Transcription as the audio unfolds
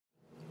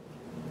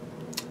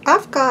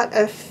I've got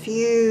a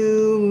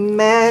few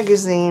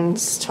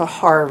magazines to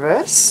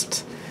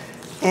harvest,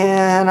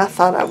 and I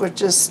thought I would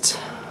just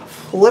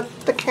flip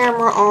the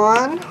camera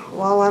on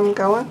while I'm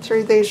going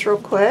through these real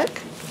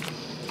quick.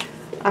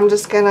 I'm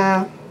just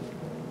gonna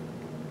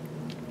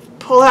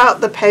pull out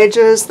the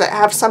pages that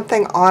have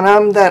something on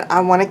them that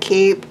I want to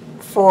keep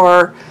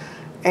for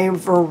a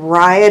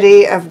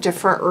variety of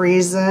different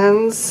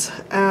reasons.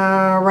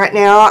 Right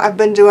now I've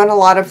been doing a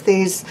lot of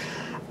these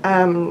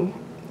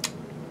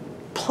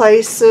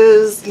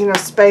places, you know,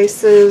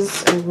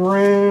 spaces and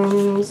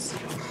rooms,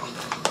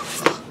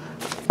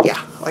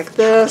 yeah, like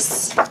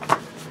this,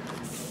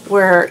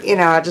 where, you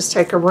know, I just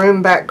take a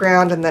room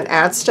background and then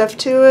add stuff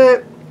to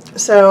it.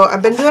 So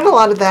I've been doing a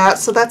lot of that,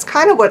 so that's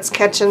kind of what's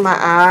catching my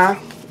eye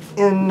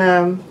in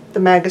the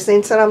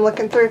magazines that I'm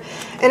looking through.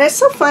 And it's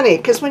so funny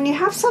because when you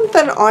have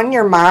something on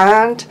your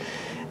mind,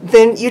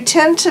 then you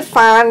tend to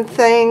find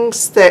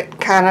things that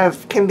kind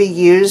of can be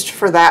used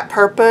for that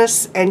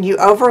purpose, and you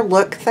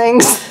overlook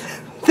things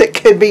that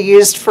could be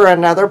used for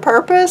another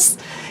purpose.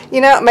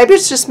 You know, maybe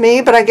it's just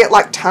me, but I get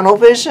like tunnel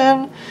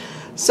vision.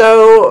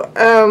 So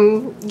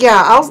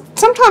yeah,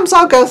 sometimes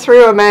I'll go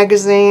through a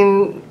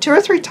magazine 2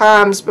 or 3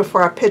 times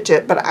before I pitch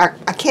it, but I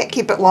can't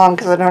keep it long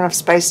because I don't have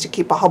space to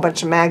keep a whole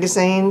bunch of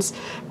magazines,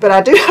 but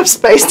I do have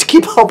space to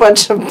keep a whole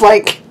bunch of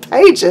blank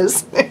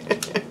pages.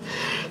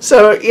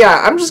 So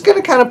yeah, I'm just going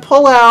to kind of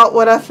pull out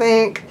what I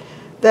think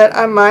that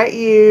I might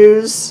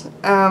use.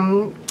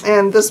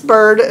 And this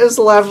bird is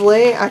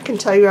lovely. I can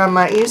tell you I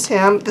might use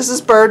him. This is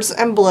Birds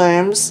and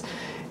Blooms,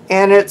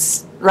 and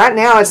right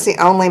now it's the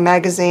only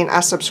magazine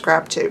I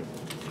subscribe to.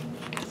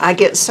 I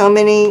get so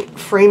many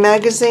free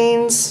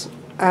magazines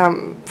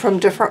from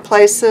different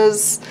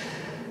places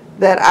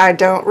that I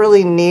don't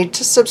really need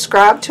to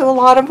subscribe to a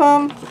lot of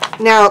them.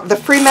 Now, the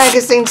free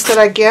magazines that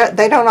I get,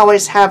 they don't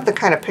always have the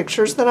kind of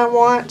pictures that I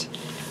want.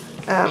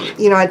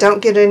 You know, I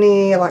don't get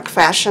any like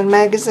fashion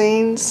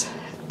magazines,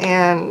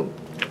 and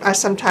I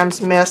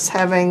sometimes miss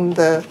having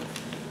the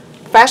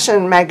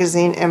fashion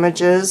magazine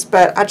images,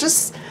 but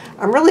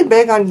I'm really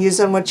big on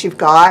using what you've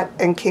got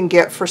and can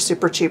get for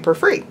super cheap or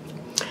free.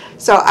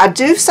 So I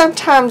do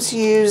sometimes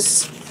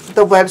use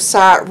the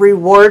website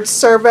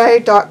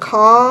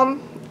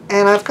rewardsurvey.com,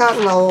 and I've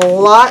gotten a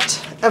lot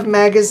of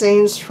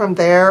magazines from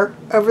there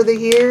over the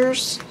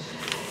years.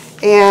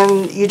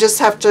 And you just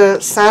have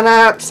to sign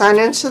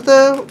into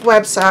the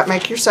website,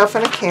 make yourself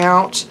an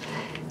account,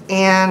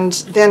 and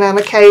then on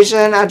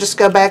occasion I just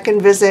go back and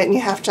visit, and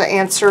you have to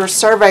answer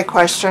survey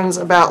questions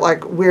about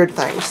like weird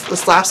things.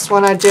 This last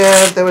one I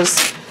did, there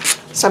was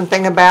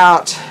something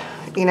about,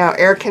 you know,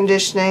 air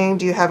conditioning.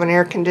 Do you have an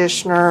air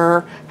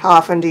conditioner? How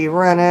often do you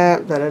run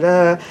it? Da, da,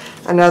 da.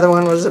 Another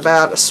one was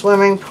about a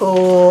swimming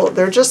pool.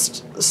 They're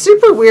just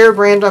super weird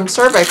random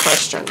survey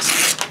questions.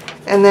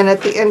 And then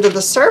at the end of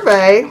the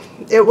survey,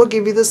 it will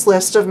give you this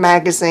list of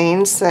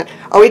magazines that,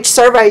 each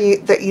survey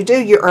that you do,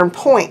 you earn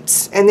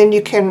points. And then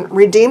you can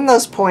redeem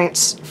those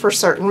points for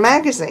certain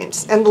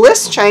magazines. And the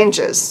list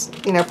changes,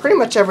 you know, pretty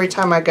much every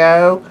time I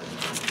go.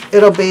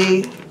 It'll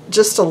be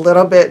just a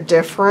little bit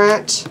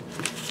different.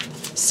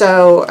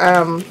 So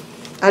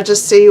I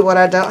just see what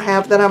I don't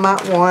have that I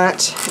might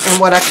want and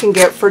what I can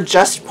get for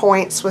just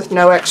points with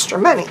no extra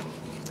money.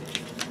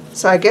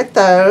 So I get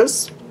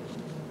those.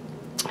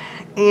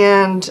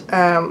 And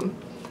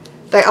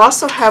they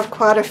also have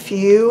quite a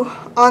few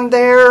on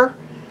there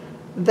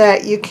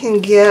that you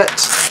can get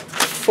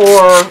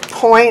for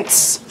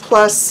points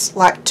plus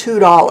like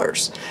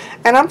 $2.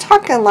 And I'm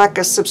talking like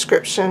a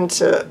subscription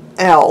to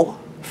Elle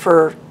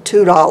for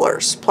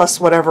 $2 plus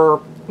whatever,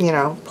 you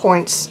know,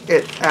 points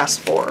it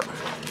asks for.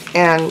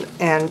 And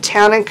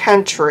Town and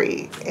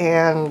Country,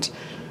 and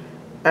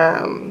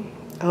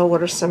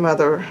what are some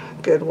other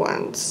good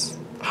ones?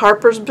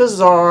 Harper's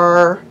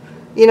Bazaar.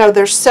 You know,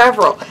 there's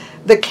several.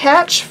 The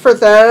catch for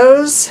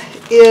those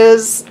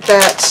is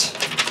that,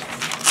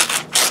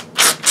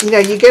 you know,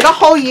 you get a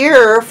whole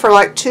year for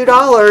like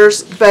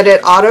 $2, but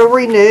it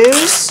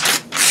auto-renews,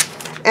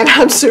 and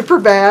I'm super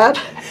bad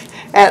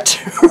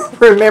at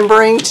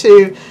remembering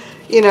to,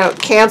 you know,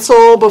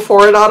 cancel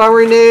before it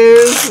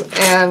auto-renews,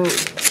 and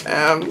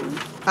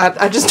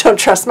I just don't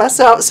trust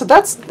myself. So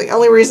that's the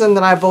only reason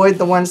that I avoid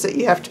the ones that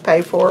you have to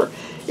pay for,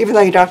 even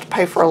though you don't have to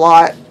pay for a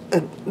lot.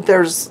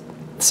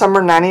 Some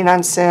are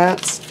 99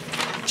 cents.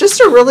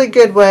 Just a really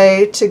good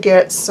way to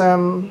get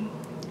some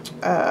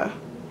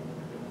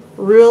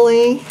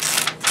really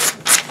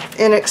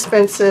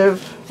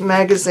inexpensive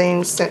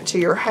magazines sent to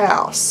your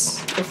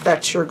house, if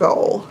that's your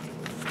goal.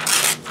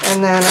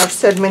 And then I've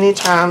said many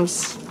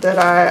times that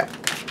I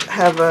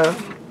have a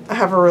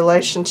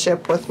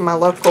relationship with my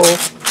local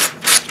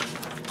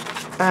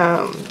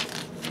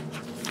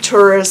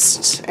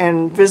tourist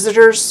and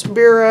visitors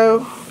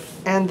bureau.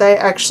 And they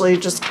actually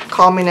just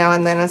call me now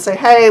and then and say,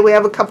 hey, we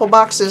have a couple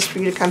boxes for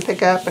you to come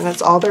pick up. And it's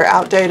all their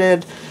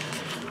outdated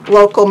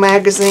local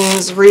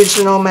magazines,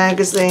 regional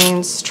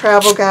magazines,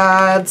 travel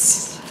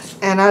guides.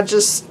 And I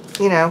just,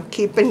 you know,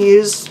 keep and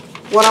use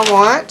what I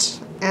want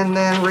and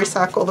then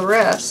recycle the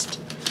rest.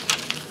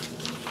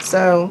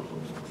 So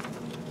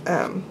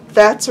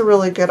that's a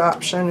really good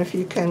option if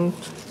you can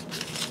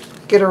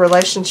get a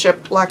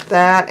relationship like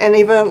that. And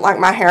even like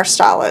my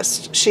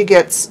hairstylist, she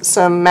gets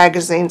some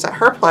magazines at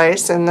her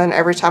place, and then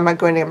every time I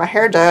go in to get my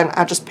hair done,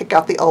 I just pick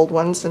out the old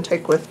ones and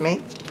take with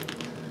me.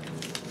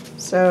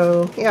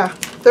 So yeah,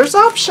 there's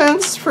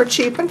options for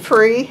cheap and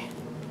free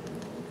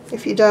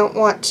if you don't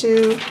want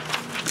to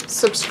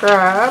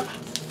subscribe.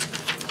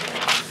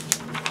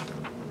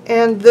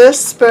 And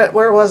this, but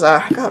where was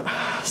I? I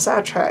got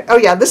sidetracked. Oh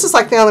yeah, this is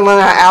like the only one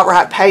that I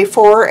outright pay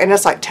for, and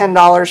it's like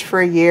 $10 for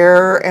a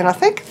year. And I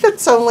think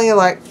it's only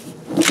like,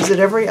 is it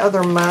every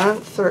other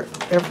month or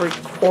every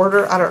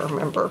quarter? I don't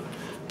remember.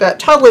 But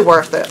totally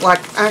worth it.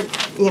 Like,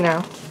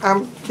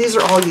 these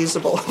are all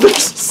usable.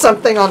 There's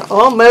something on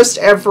almost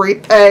every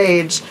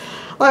page.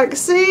 Like,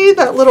 see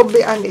that little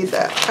bee? I need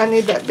that. I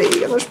need that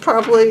bee. And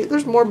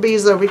there's more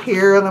bees over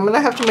here, and I'm going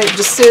to have to make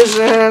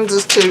decisions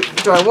as to,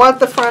 do I want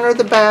the front or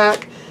the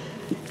back?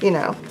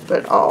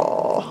 But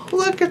oh,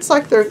 look, it's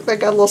like they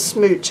got a little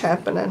smooch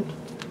happening.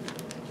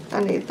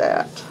 I need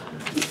that.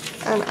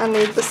 And I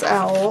need this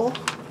owl.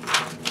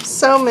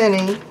 So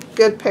many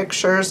good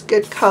pictures,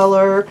 good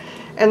color,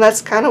 and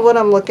that's kind of what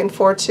I'm looking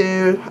for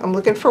too. I'm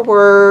looking for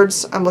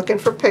words, I'm looking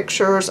for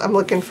pictures, I'm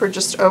looking for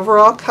just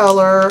overall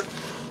color.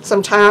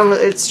 Sometimes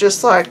it's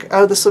just like,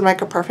 oh, this would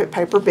make a perfect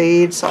paper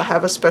bead, so I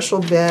have a special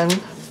bin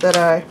that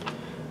I,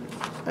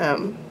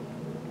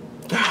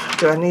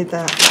 do I need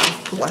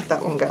that? No, let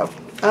that one go.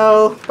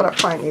 Oh, but I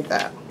probably need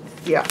that.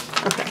 Yeah,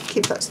 okay,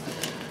 keep those.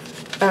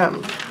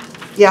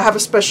 Yeah, I have a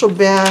special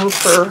bin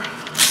for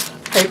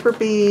paper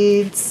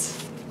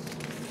beads.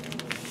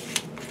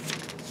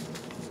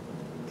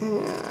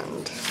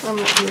 And I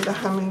might need a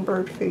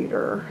hummingbird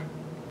feeder.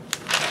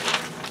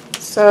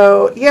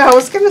 So, yeah, I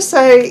was going to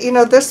say,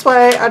 this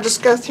way I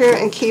just go through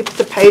and keep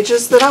the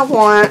pages that I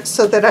want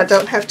so that I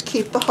don't have to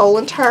keep the whole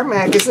entire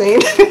magazine.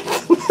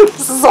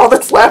 This is all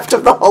that's left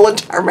of the whole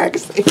entire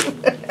magazine.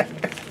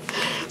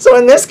 So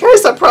in this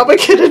case, I probably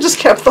could have just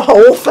kept the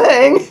whole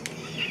thing.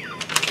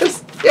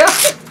 Yeah.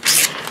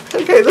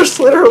 Okay, there's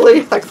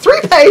literally like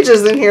 3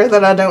 pages in here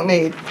that I don't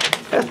need.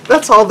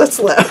 That's all that's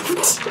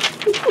left.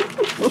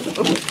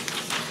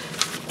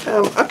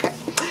 Okay.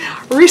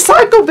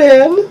 Recycle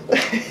bin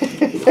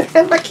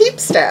and my keep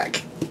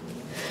stack.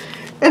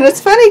 And it's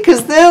funny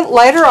because then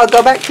later I'll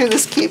go back through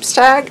this keep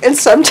stack, and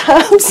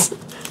sometimes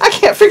I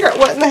can't figure out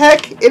what in the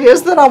heck it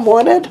is that I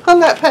wanted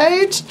on that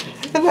page.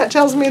 And that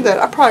tells me that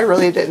I probably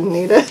really didn't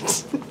need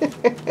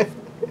it.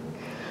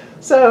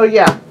 So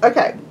yeah,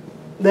 okay.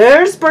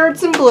 There's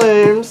Birds and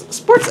Blooms.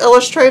 Sports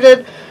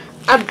Illustrated.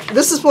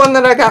 This is one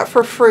that I got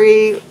for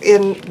free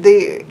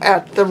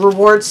at the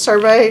Rewards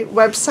Survey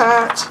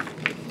website.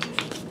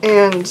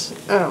 And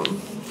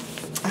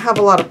I have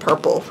a lot of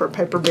purple for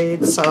paper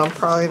beads, so I'm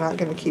probably not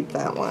going to keep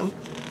that one.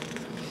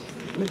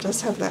 It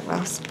does have that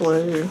nice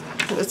blue.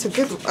 It's a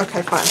good,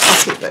 okay, fine,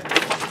 I'll keep it.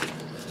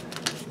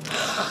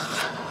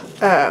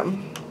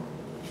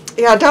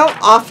 Yeah, I don't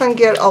often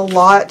get a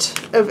lot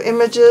of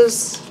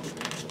images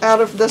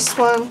out of this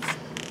one,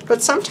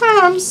 but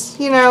sometimes,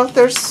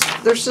 there's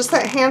just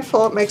that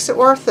handful. It makes it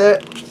worth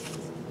it.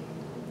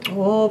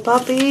 Oh,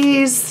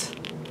 puppies.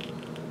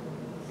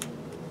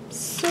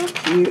 So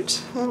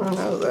cute. I don't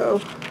know,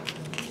 though.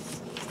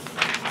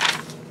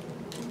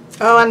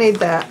 Oh, I need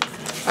that.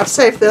 I've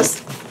saved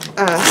this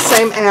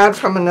same ad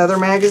from another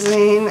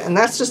magazine, and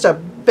that's just a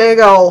big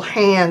old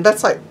hand.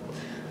 That's like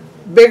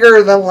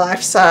bigger than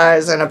life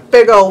size and a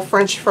big old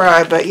French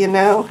fry, but you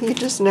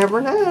just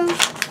never know.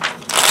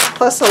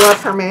 Plus I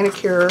love her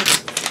manicure.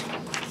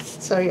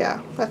 So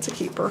yeah, that's a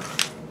keeper.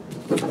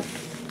 Okay.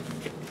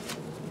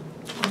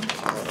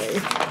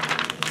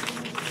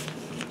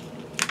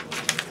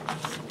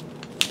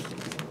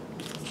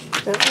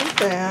 Don't need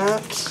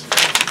that.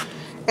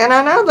 And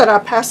I know that I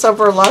pass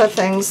over a lot of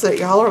things that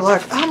y'all are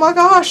like, oh my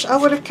gosh, I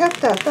would have kept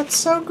that. That's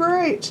so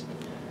great.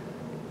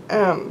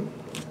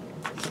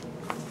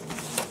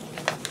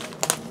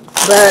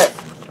 But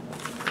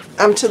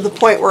I'm to the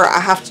point where I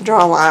have to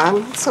draw a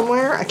line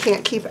somewhere. I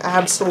can't keep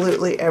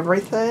absolutely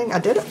everything. I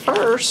did it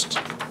first,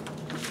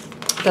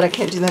 but I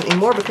can't do that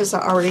anymore because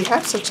I already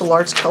have such a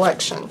large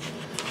collection.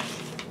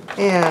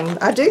 And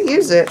I do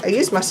use it. I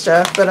use my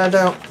stuff, but I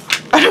don't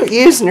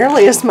use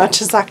nearly as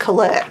much as I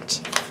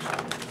collect.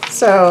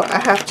 So I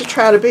have to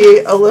try to be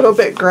a little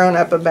bit grown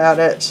up about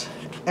it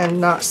and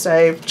not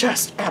save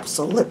just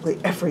absolutely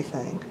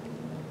everything.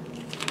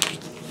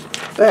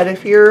 But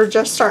if you're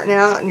just starting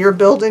out and you're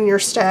building your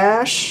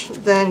stash,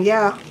 then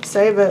yeah,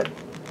 save it.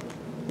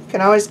 You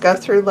can always go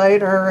through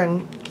later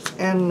and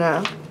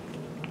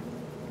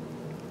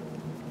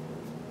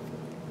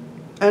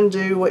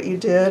undo what you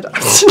did.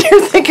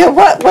 You're thinking,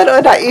 what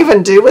would I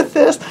even do with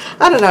this?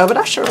 I don't know, but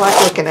I sure like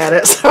looking at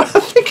it, so I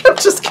think I'm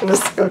just going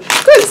to go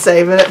ahead and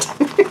save it.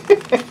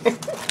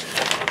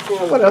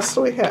 What else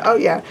do we have? Oh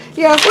yeah,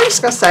 we're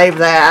just going to save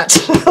that.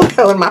 It'll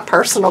go in my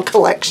personal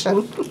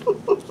collection.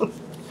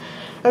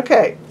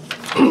 Okay.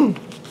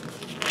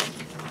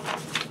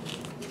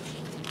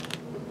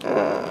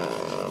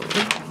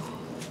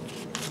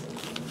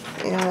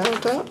 Yeah, I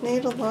don't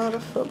Need a lot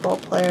of football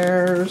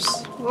players.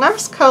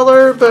 Nice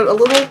color, but a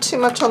little too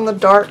much on the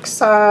dark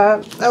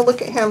side. Oh,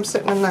 look at him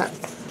sitting in that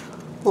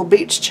little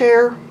beach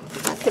chair.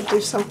 I could do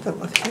something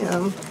with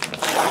him.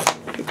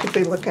 You could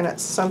be looking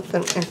at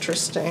something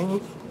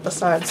interesting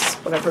besides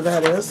whatever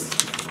that is.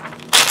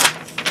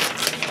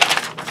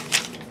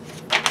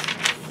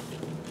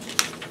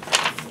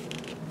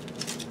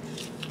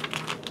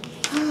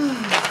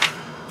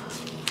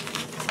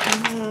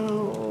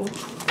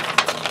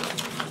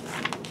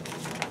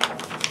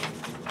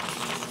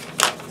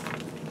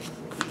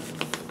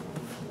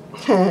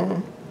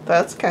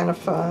 That's kind of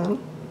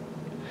fun.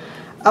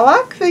 I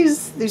like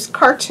these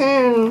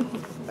cartoon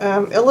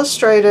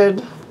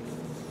illustrated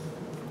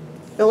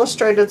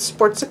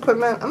sports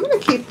equipment. I'm going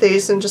to keep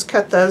these and just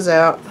cut those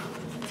out.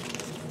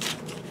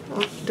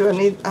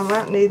 I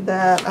might need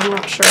that. I'm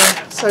not sure.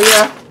 So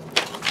yeah,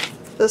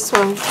 this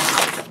one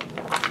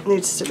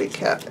needs to be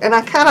kept. And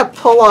I kind of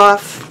pull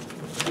off,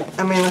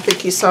 I mean, I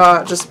think you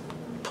saw it, just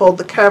pulled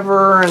the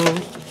cover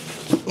and,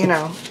 you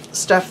know,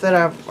 stuff that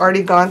I've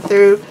already gone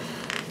through,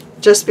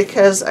 just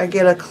because I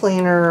get a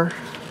cleaner,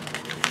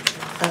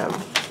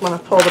 when I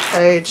pull the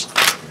page,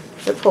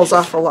 it pulls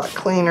off a lot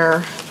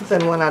cleaner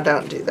than when I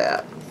don't do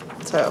that.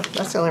 So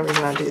that's the only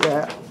reason I do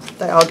that.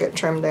 They all get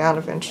trimmed down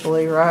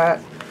eventually, right?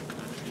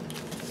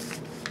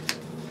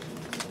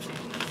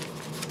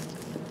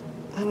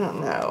 I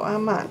don't know. I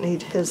might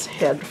need his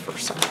head for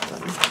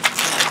something.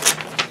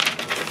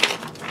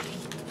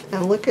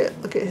 And look at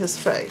his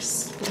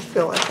face. I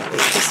feel like I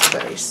need his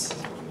face.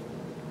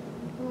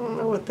 I don't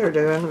know what they're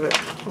doing, but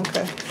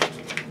okay.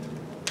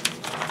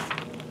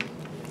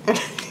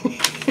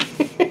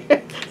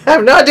 I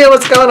have no idea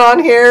what's going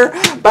on here,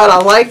 but I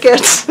like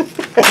it.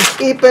 I'm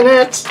keeping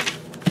it.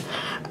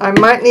 I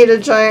might need a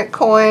giant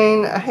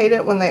coin. I hate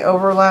it when they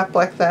overlap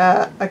like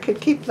that. I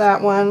could keep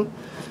that one,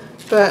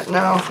 but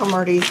no, I'm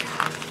already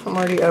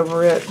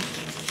over it.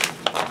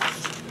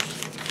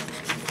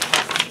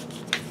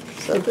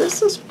 So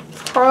this is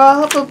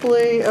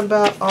probably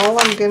about all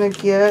I'm gonna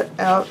get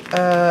out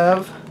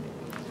of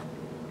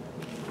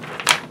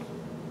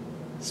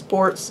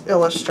Sports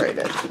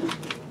Illustrated.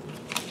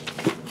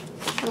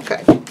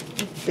 Okay,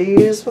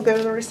 these will go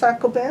to the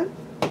recycle bin.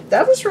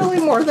 That was really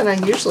more than I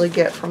usually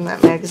get from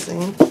that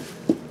magazine.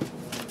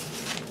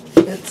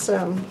 It's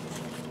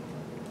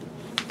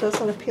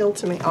doesn't appeal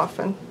to me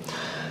often.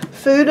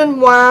 Food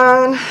and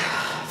wine.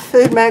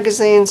 Food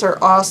magazines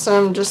are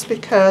awesome just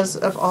because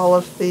of all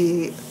of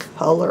the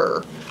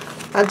color.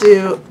 I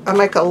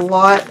make a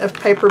lot of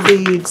paper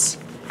beads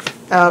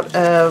out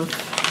of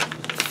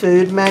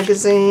food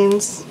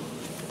magazines,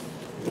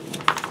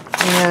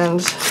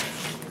 and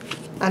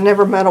I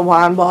never met a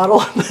wine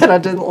bottle that I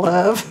didn't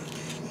love.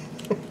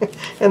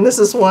 And this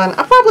is one.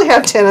 I probably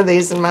have 10 of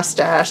these in my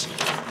stash.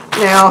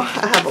 Now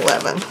I have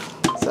 11.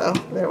 So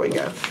there we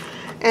go.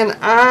 And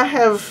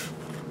I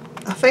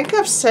think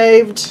I've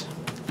saved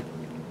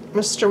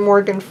Mr.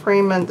 Morgan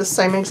Freeman the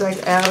same exact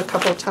ad a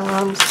couple of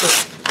times,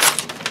 but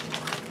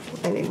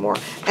I need more.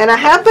 And I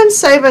have been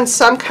saving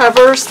some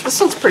covers.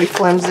 This one's pretty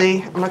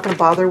flimsy. I'm not going to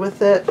bother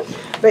with it.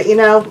 But you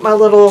know, my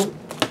little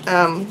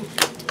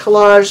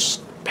collage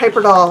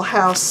paper doll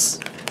house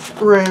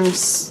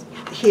rooms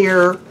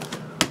here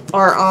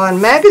are on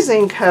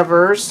magazine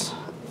covers,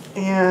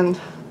 and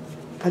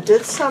I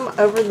did some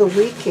over the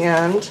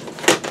weekend.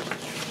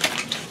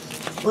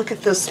 Look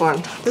at this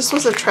one. This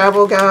was a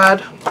travel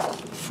guide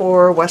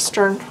for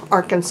Western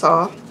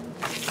Arkansas.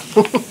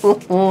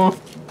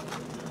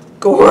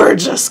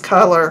 Gorgeous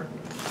color.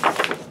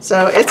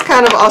 So it's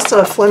kind of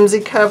also a flimsy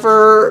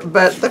cover,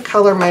 but the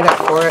color made up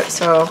for it.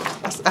 So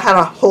I had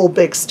a whole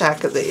big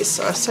stack of these,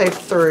 so I saved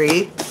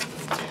 3.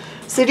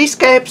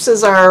 Cityscapes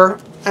is our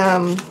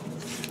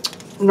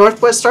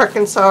Northwest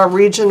Arkansas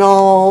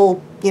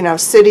regional, you know,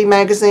 city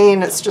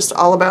magazine. It's just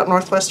all about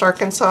Northwest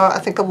Arkansas. I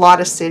think a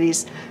lot of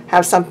cities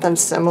have something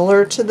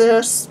similar to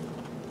this,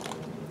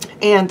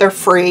 and they're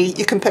free.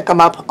 You can pick them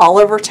up all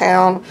over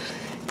town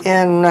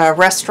in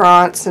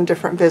restaurants and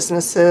different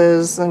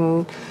businesses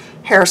and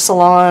hair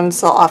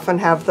salons. They'll often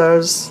have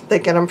those. They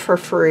get them for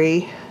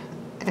free,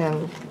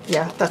 and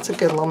yeah, that's a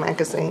good little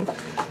magazine.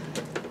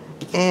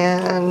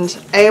 And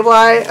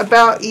AY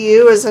About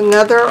You is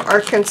another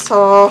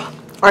Arkansas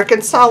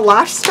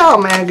lifestyle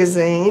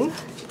magazine,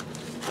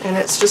 and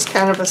it's just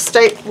kind of a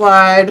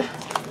statewide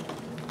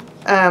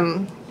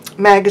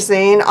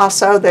magazine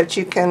also that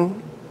you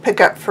can pick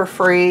up for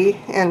free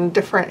in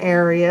different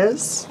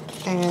areas,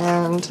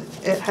 and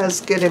it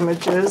has good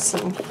images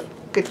and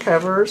good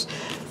covers.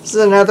 This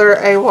is another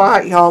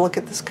AY. Y'all, look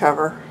at this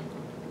cover.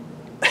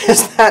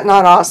 Is that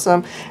not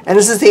awesome? And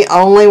this is the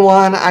only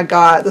one I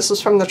got. This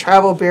was from the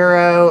Travel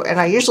Bureau, and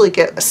I usually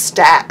get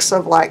stacks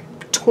of like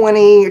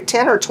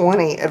 10 or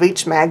 20 of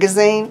each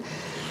magazine,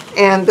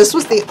 and this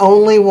was the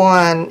only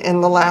one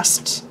in the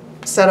last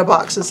set of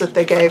boxes that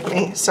they gave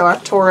me, so I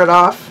tore it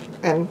off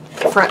and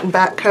front and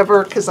back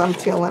cover because I'm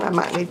feeling I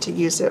might need to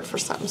use it for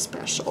something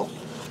special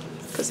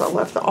because I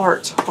love the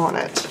art on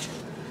it.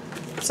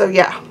 So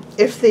yeah,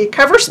 if the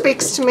cover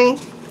speaks to me,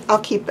 I'll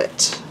keep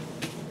it.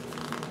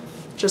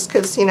 just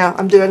because, you know,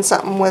 I'm doing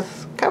something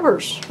with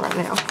covers right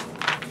now.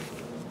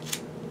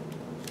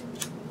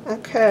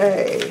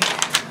 Okay,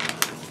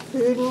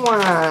 Food and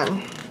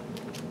Wine.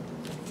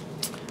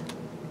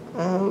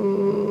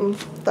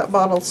 That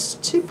bottle's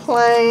too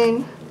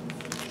plain.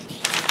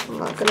 I'm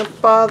not going to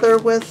bother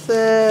with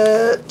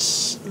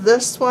it.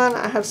 This one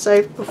I have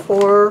saved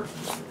before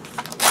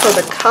for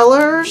the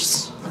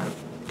colors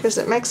because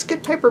it makes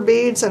good paper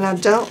beads, and I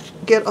don't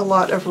get a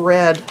lot of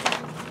red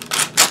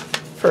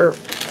for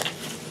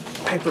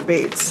paper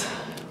beads.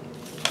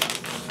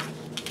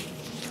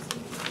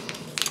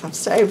 I've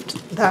saved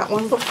that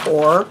one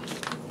before.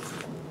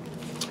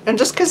 And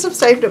just because I've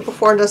saved it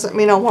before doesn't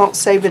mean I won't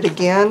save it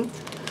again.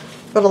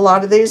 But a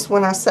lot of these,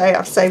 when I say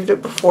I've saved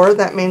it before,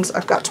 that means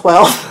I've got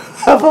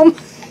 12 of them.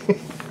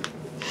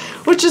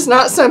 Which is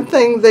not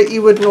something that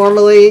you would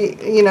normally,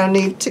 you know,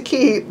 need to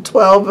keep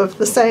 12 of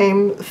the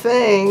same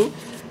thing.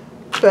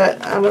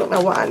 But I don't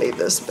know why I need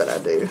this, but I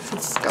do.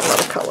 It's got a lot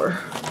of color.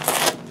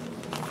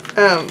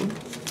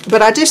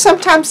 But I do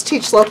sometimes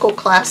teach local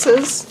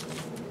classes.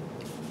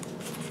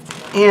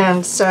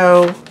 And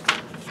so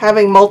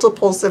having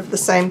multiples of the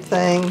same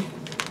thing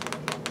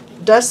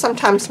does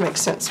sometimes make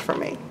sense for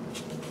me.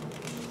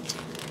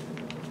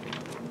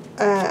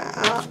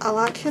 I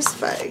like his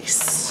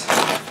face.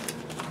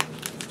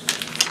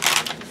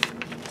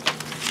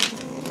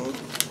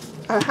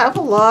 I have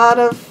a lot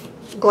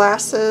of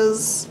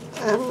glasses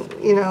and,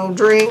 you know,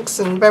 drinks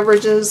and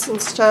beverages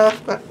and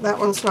stuff, but that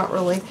one's not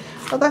really.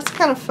 Oh, that's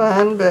kind of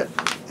fun, but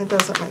it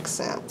doesn't make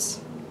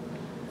sense.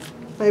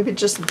 Maybe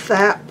just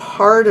that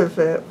part of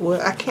it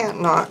would, I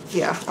can't not,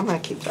 yeah, I'm going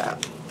to keep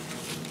that.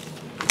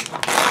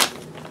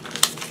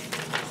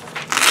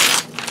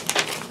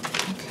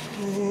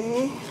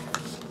 Okay.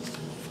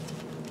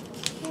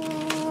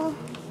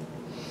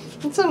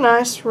 It's a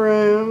nice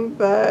room,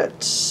 but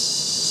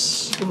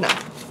no.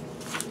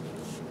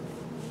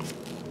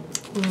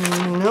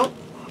 Nope.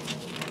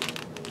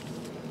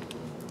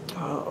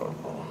 Oh,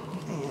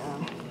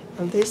 man.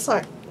 Are these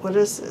like, what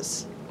is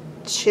this?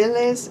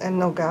 Chiles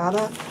and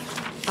nogada?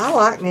 I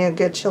like me a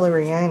good chili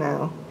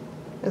relleno.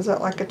 Is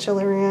that like a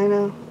chili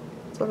relleno?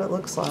 That's what it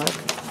looks like.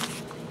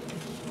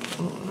 I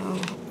don't know.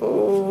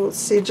 Oh,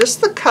 see,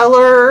 just the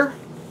color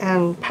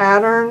and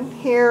pattern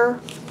here.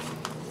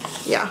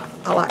 Yeah,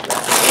 I like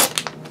that.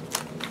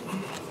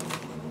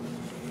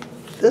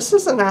 This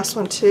is a nice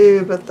one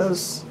too, but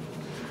those,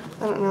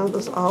 I don't know,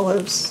 those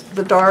olives,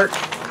 the dark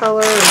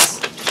color is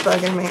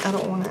bugging me. I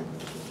don't want it.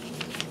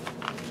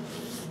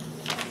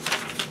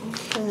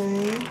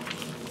 Okay.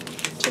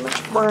 Too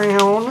much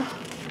brown.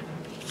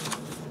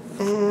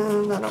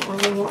 And I don't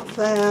really want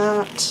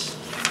that.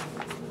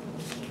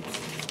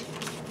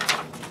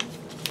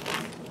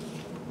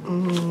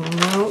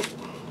 Nope.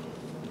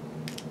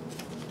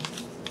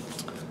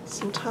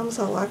 Sometimes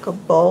I like a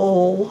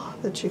bowl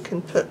that you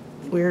can put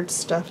weird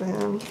stuff in.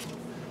 And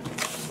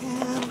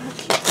I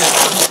keep that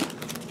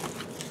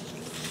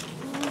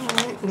one.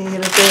 Alright, need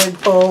a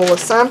big bowl of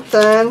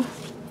something.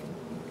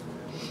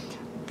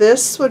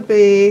 This would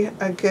be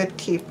a good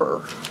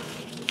keeper.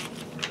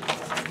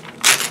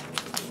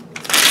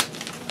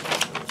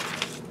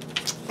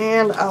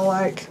 And I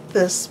like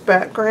this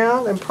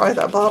background and probably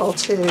that bottle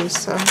too,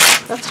 so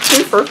that's a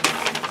keeper.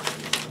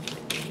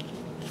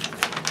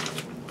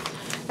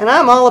 And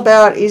I'm all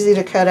about easy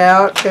to cut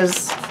out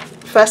because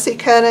fussy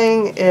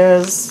cutting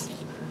is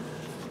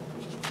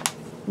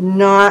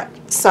not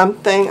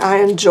something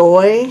I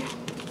enjoy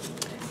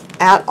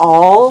at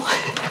all.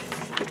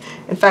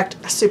 In fact,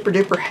 I super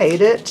duper hate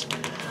it.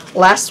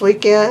 Last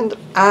weekend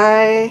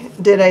I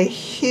did a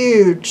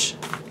huge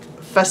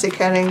fussy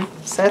cutting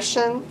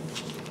session,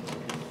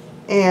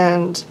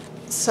 and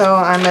so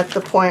I'm at the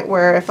point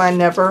where if I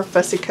never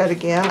fussy cut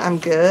again, I'm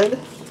good.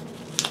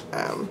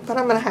 But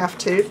I'm going to have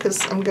to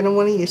because I'm going to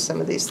want to use some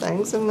of these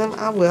things, and then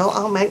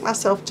I'll make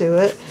myself do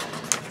it.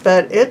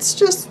 But it's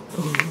just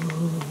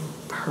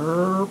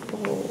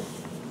purple.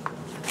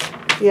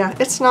 Yeah,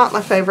 it's not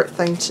my favorite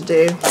thing to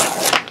do.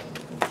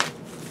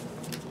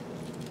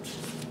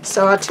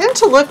 So I tend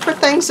to look for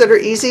things that are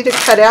easy to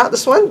cut out.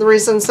 This is one of the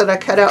reasons that I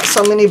cut out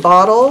so many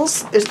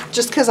bottles is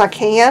just because I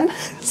can.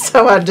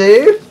 So I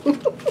do.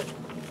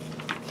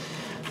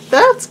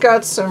 That's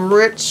got some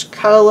rich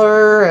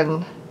color,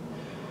 and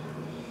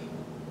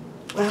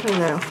I don't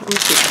know. Let me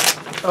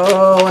see.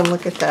 Oh, and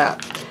look at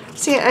that.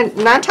 See, and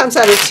 9 times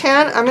out of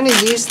 10, I'm going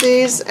to use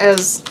these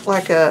as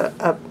like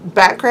a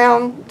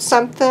background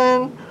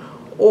something,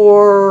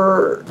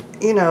 or,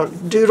 you know,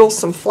 doodle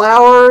some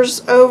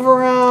flowers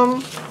over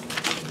them,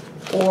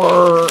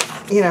 or,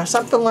 you know,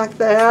 something like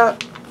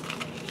that.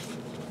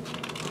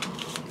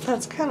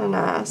 That's kind of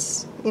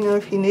nice. You know,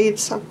 if you need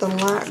something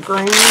light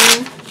green,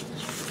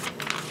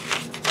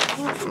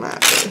 what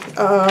might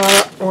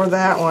be? Or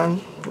that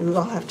one.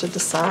 I'll have to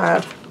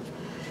decide.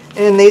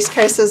 In these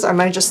cases, I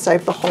may just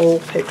save the whole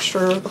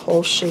picture, the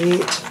whole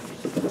sheet.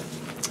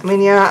 I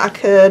mean, yeah, I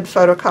could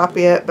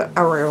photocopy it, but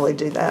I rarely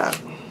do that.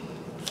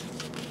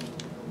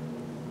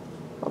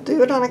 I'll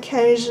do it on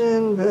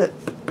occasion, but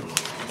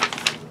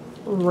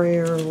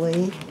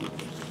rarely.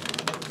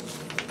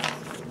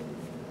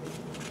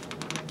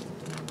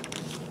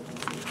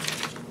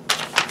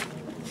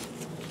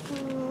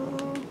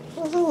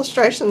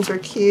 illustrations are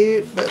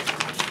cute, but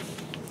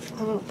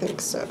I don't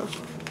think so.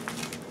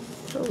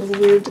 They're a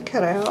little weird to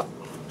cut out.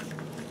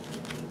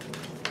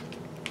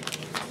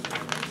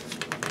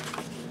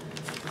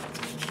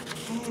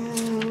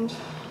 And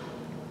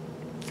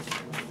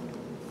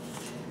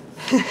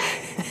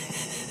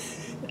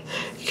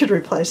you could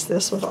replace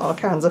this with all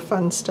kinds of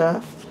fun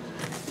stuff.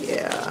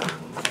 Yeah.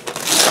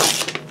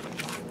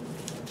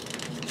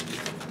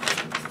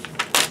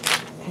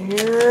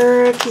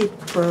 You're a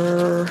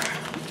keeper.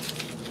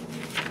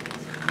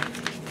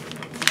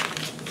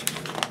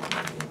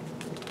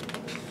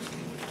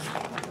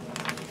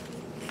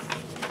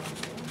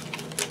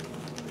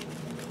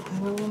 I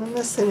don't want to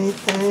miss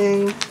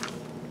anything.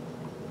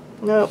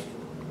 Nope.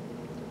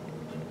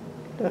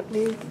 Don't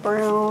need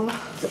brown.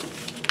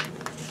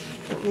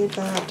 Don't need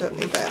that, don't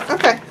need that.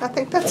 Okay, I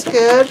think that's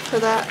good for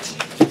that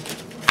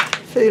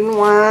food and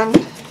wine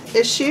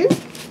issue.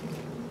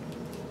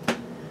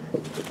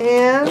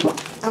 And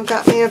I've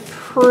got me a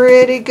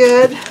pretty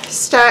good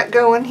stack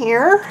going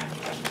here.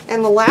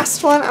 And the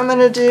last one I'm going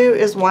to do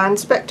is Wine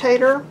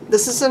Spectator.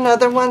 This is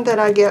another one that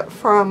I get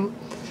from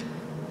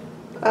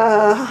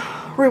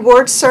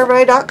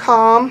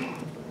rewardsurvey.com.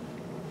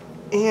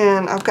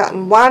 And I've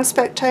gotten Wine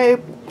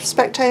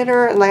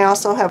Spectator, and they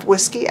also have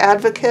Whiskey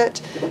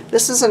Advocate.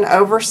 This is an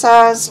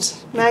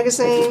oversized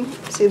magazine.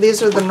 See,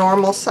 these are the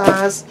normal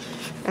size,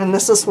 and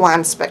this is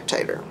Wine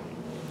Spectator.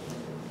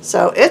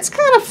 So it's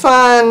kind of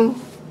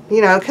fun,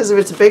 you know, because of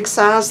its big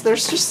size.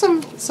 There's just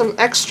some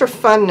extra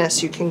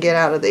funness you can get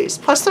out of these.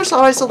 Plus, there's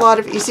always a lot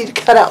of easy to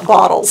cut out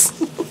bottles.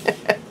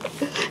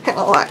 And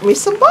I like me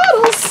some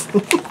bottles.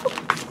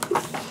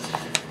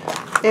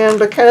 And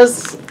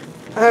because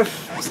I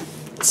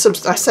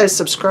say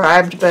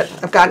subscribed, but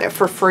I've gotten it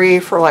for free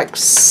for like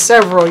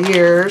several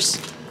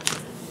years,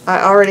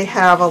 I already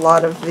have a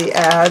lot of the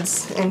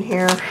ads in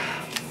here.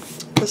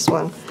 This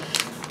one,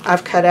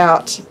 I've cut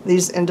out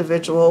these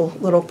individual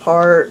little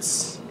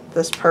parts.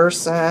 This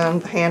person,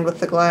 the hand with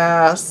the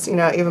glass, you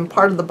know, even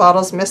part of the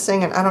bottle's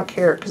missing, and I don't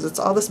care because it's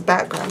all this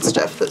background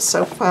stuff that's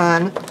so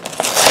fun.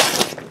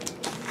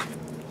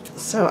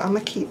 So I'm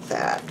going to keep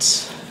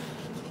that.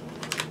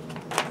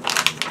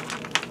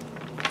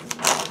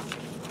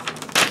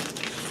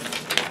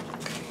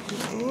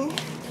 Okay.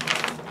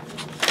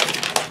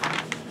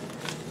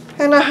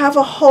 And I have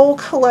a whole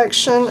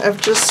collection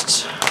of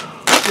just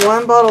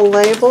wine bottle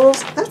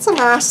labels. That's a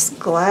nice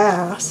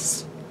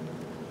glass.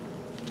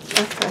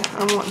 Okay,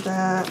 I want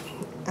that.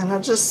 And I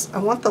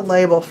want the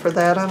label for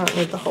that. I don't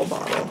need the whole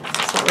bottle.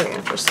 It's not very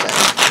interesting.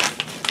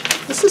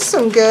 This is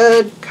some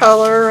good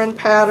color and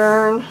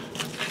pattern.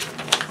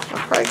 I'll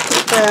probably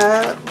keep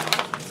that.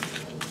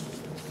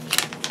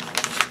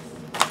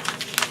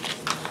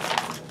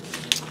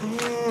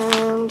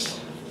 And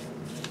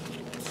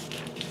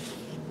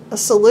a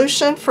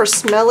solution for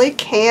smelly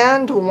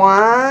canned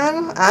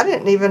wine. I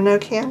didn't even know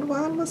canned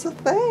wine was a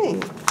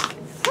thing.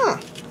 Huh.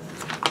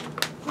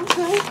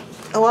 Okay.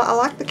 Well, I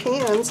like the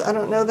cans. I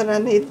don't know that I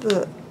need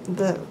the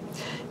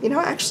you know,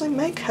 I actually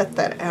may cut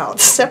that out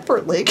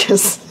separately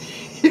because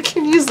you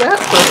can use that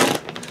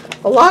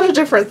for a lot of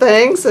different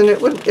things, and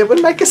it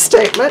would make a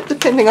statement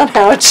depending on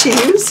how it's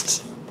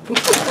used.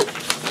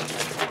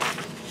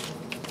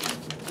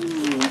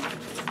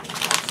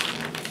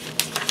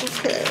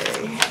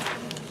 Okay.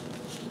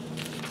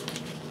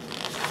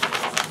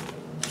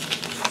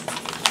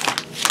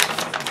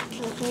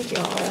 Don't need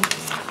y'all.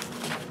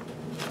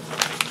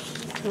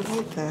 Don't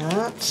need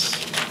that.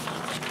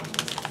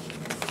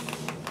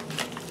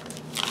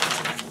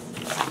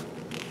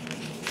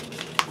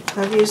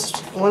 I've used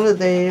one of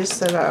these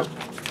that I've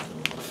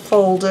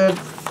folded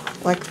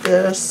like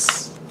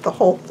this, the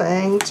whole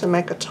thing, to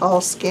make a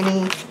tall,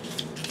 skinny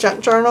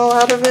junk journal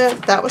out of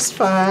it. That was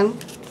fun,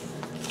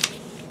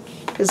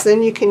 because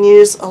then you can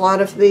use a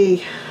lot of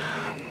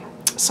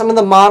some of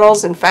the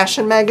models in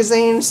fashion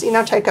magazines, you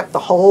know, take up the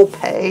whole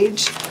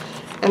page,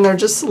 and they're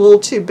just a little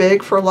too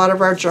big for a lot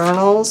of our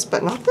journals,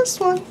 but not this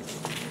one.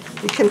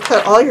 You can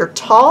put all your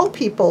tall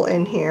people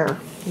in here.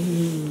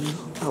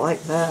 I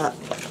like that.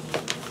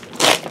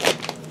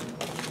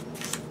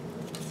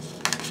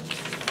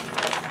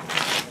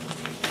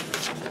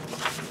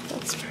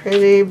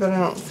 Pretty, but I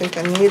don't think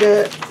I need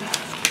it.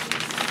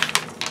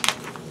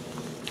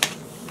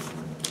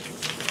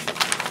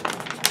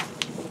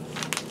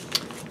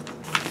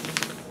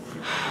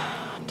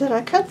 Did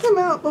I cut them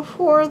out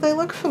before? They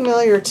look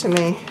familiar to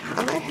me.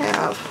 I may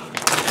have.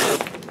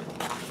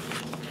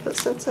 But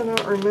since I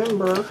don't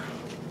remember,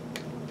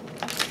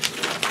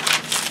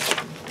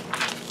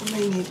 I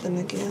may need them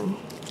again.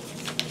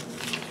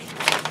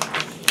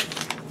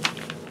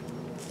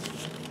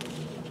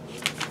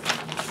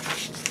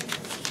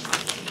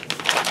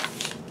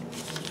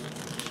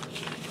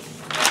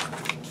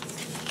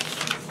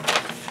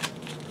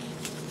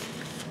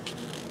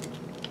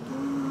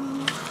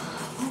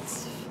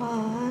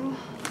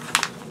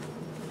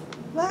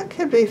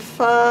 Be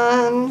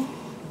fun,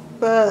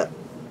 but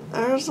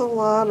there's a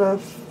lot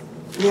of,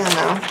 yeah,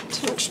 no,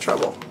 too much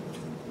trouble.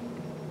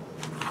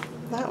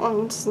 That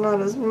one's not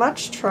as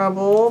much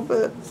trouble,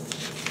 but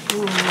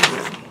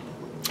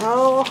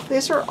Oh,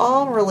 these are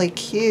all really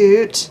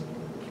cute.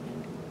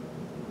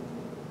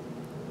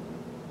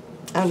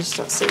 I just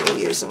don't see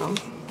me using them.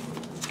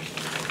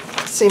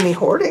 See me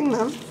hoarding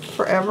them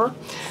forever.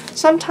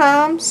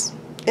 Sometimes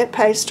it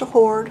pays to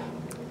hoard.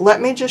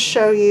 Let me just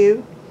show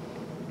you.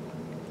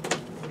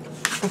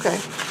 Okay,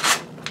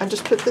 I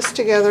just put this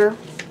together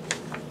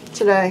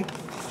today.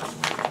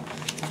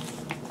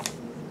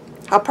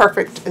 How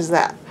perfect is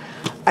that?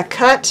 I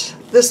cut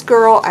this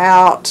girl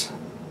out,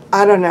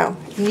 I don't know,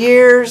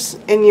 years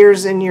and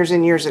years and years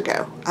and years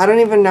ago. I don't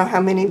even know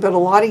how many, but a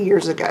lot of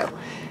years ago.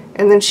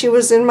 And then she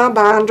was in my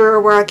binder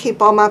where I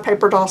keep all my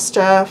paper doll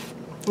stuff,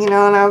 you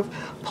know, and I've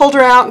pulled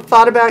her out and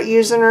thought about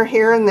using her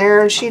here and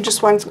there, and she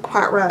just wasn't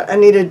quite right. I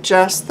needed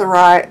just the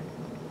right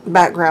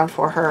background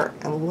for her,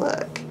 and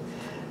look,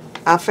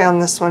 I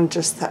found this one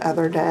just the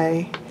other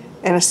day,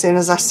 and as soon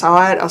as I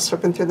saw it, I was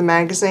flipping through the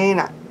magazine,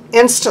 I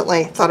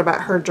instantly thought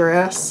about her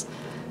dress,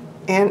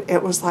 and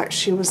it was like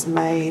she was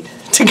made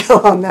to go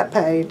on that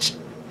page.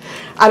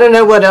 I don't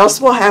know what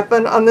else will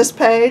happen on this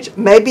page.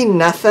 Maybe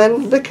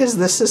nothing, because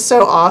this is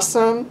so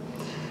awesome.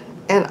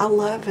 And I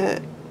love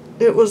it.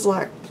 It was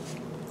like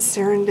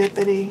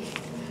serendipity.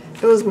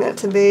 It was meant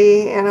to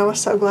be, and I was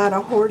so glad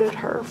I hoarded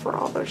her for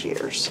all those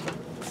years.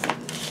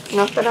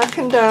 Not that I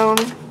condone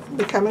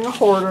becoming a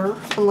hoarder,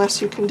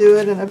 unless you can do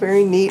it in a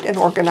very neat and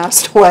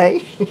organized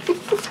way.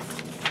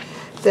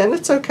 Then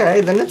it's okay.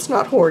 Then it's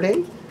not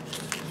hoarding.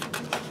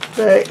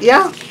 But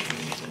yeah.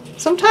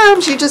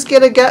 Sometimes you just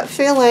get a gut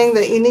feeling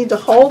that you need to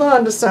hold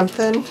on to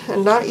something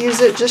and not use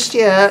it just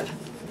yet.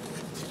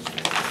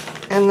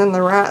 And then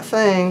the right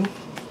thing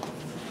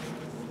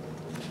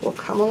will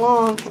come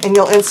along and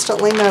you'll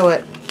instantly know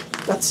it.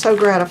 That's so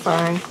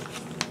gratifying.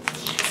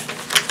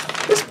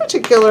 This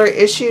particular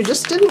issue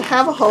just didn't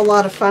have a whole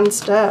lot of fun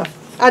stuff.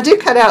 I do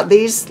cut out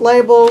these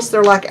labels.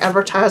 They're like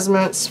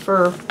advertisements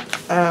for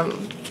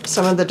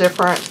some of the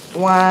different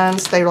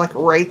ones. They like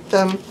rate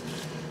them.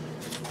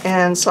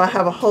 And so I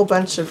have a whole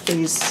bunch of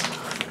these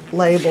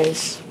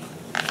labels.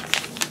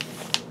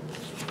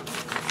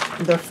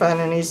 They're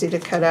fun and easy to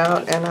cut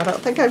out, and I don't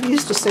think I've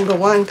used a single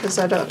one because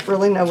I don't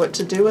really know what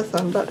to do with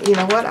them, but you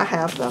know what? I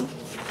have them.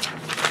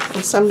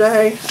 And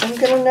someday I'm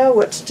going to know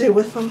what to do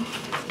with them.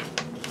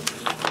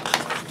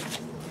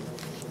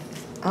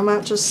 I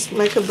might just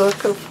make a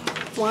book of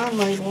wine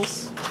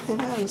labels. Who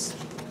knows?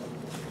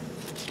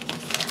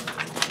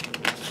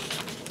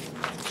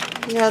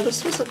 Yeah,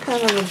 this was a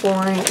kind of a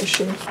boring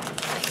issue.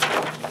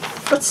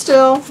 But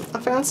still, I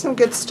found some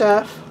good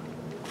stuff.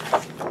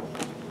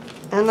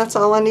 And that's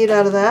all I need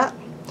out of that.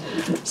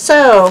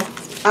 So,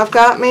 I've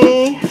got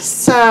me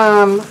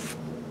some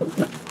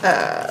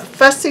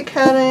fussy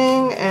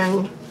cutting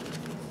and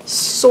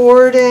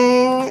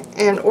sorting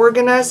and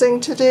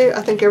organizing to do.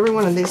 I think every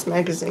one of these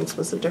magazines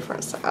was a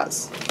different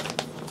size.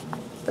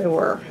 They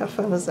were. How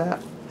fun is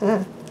that?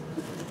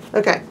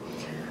 Okay.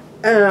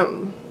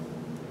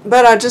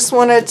 But I just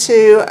wanted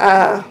to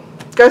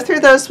go through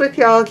those with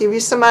y'all, give you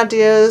some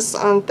ideas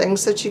on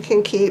things that you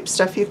can keep,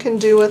 stuff you can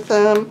do with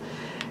them,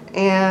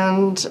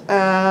 and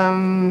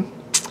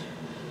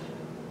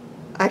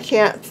I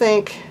can't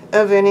think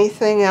of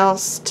anything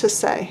else to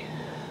say.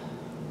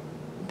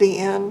 The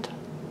end.